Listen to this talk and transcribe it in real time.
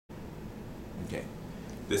Okay.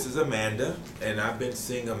 This is Amanda, and I've been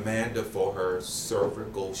seeing Amanda for her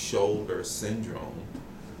cervical shoulder syndrome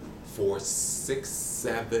for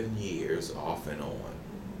 6-7 years off and on.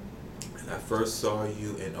 And I first saw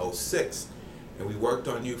you in '06, and we worked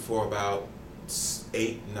on you for about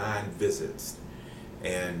 8-9 visits.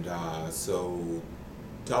 And so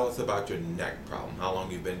tell us about your neck problem, how long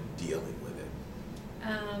you've been dealing with it.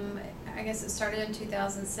 I guess it started in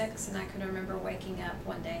 2006, and I can remember waking up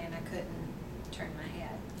one day and I couldn't turn my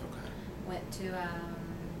head. Okay. Went to an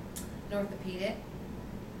orthopedic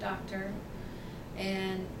doctor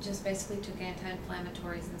and just basically took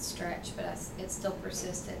anti-inflammatories and stretch, but it still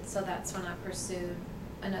persisted. So that's when I pursued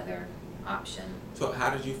another option. So how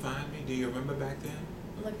did you find me? Do you remember back then?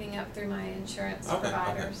 Looking up through my insurance Okay,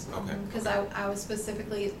 providers. okay. Because I was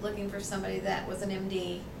specifically looking for somebody that was an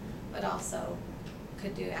MD, but also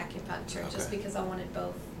could do acupuncture, just Okay. because I wanted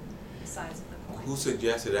both sides of the coin. Who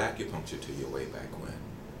suggested acupuncture to you way back when?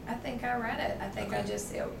 I think I read it. I think Okay.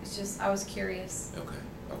 I was curious Okay.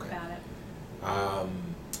 about it.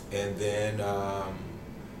 And then,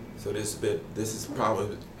 so this is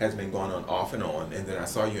probably has been going on off and on. And then I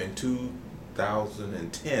saw you in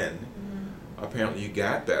 2010. Mm-hmm. Apparently you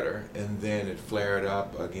got better, and then it flared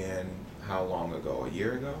up again. How long ago? A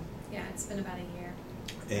year ago? Yeah, it's been about a year.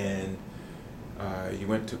 And you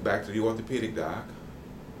went back to the orthopedic doc.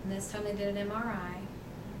 And this time they did an MRI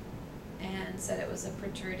and said it was a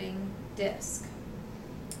protruding disc.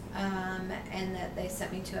 And that they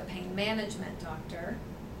sent me to a pain management doctor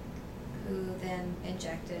who then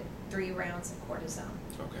injected 3 rounds of cortisone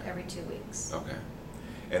every 2 weeks. Okay.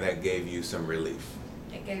 And that gave you some relief.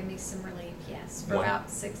 It gave me some relief, yes, for about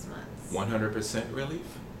 6 months. 100%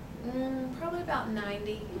 relief? Probably about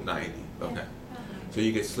 90. 90, okay. Yeah, about 90. So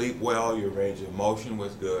you could sleep well, your range of motion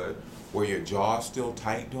was good. Were your jaw still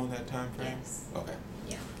tight during that time frame? Yes. Okay.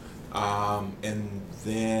 Yeah. And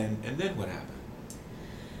then what happened?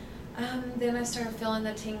 Then I started feeling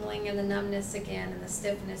the tingling and the numbness again and the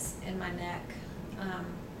stiffness in my neck.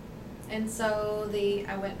 And so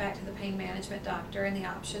I went back to the pain management doctor, and the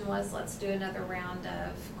option was, let's do another round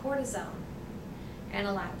of cortisone. And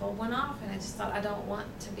a light bulb went off, and I just thought, I don't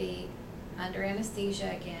want to be under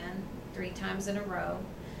anesthesia again 3 times in a row.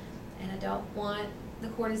 And I don't want the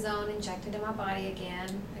cortisone injected in my body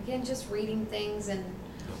again. Again, just reading things, and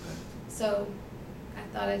so I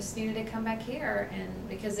thought I just needed to come back here, and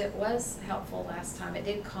because it was helpful last time, it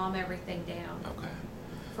did calm everything down. Okay.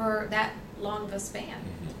 For that long of a span.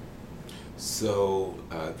 Mm-hmm. So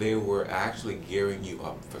they were actually gearing you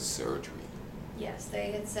up for surgery. Yes,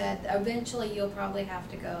 they had said eventually you'll probably have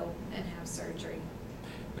to go and have surgery.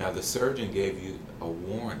 Now the surgeon gave you a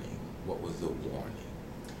warning. What was the warning?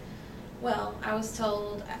 Well, I was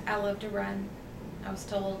told I love to run. I was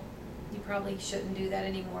told you probably shouldn't do that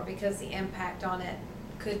anymore because the impact on it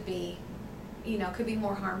could be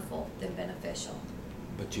more harmful than beneficial.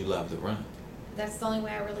 But you love to run. That's the only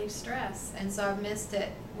way I relieve stress, and so I've missed it,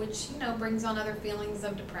 which brings on other feelings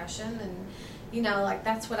of depression, and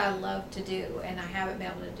that's what I love to do, and I haven't been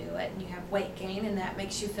able to do it. And you have weight gain, and that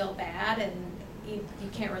makes you feel bad, and you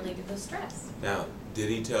can't relieve the stress. Now, did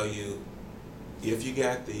he tell you if you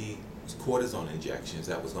got the cortisone injections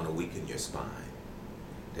that was going to weaken your spine?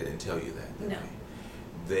 They didn't tell you that, did No.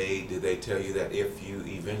 they? Did they tell you that if you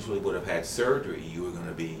eventually would have had surgery, you were going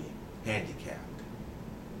to be handicapped?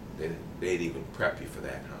 They'd even prep you for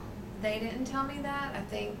that, huh? They didn't tell me that. I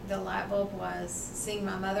think the light bulb was seeing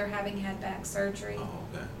my mother having had back surgery. Oh,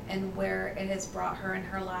 okay. And where it has brought her in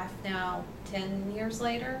her life now 10 years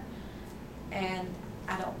later, and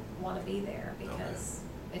I don't want to be there because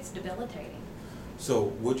it's debilitating.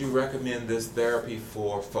 So would you recommend this therapy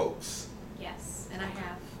for folks? Yes, and I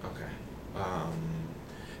have. Okay.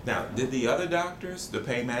 Now, did the other doctors, the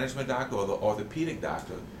pain management doctor or the orthopedic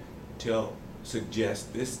doctor,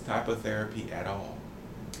 suggest this type of therapy at all?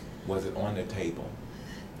 Was it on the table?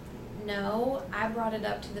 No, I brought it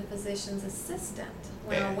up to the physician's assistant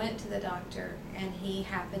when I went to the doctor, and he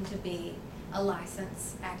happened to be a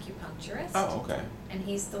licensed acupuncturist. Oh, okay. And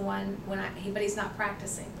he's the one but he's not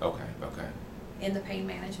practicing. Okay. In the pain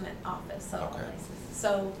management office. Okay.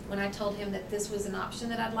 So when I told him that this was an option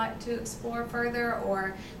that I'd like to explore further,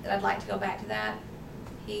 or that I'd like to go back to that,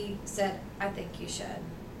 he said, I think you should.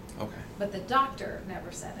 Okay. But the doctor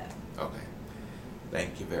never said it. Okay.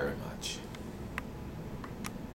 Thank you very much.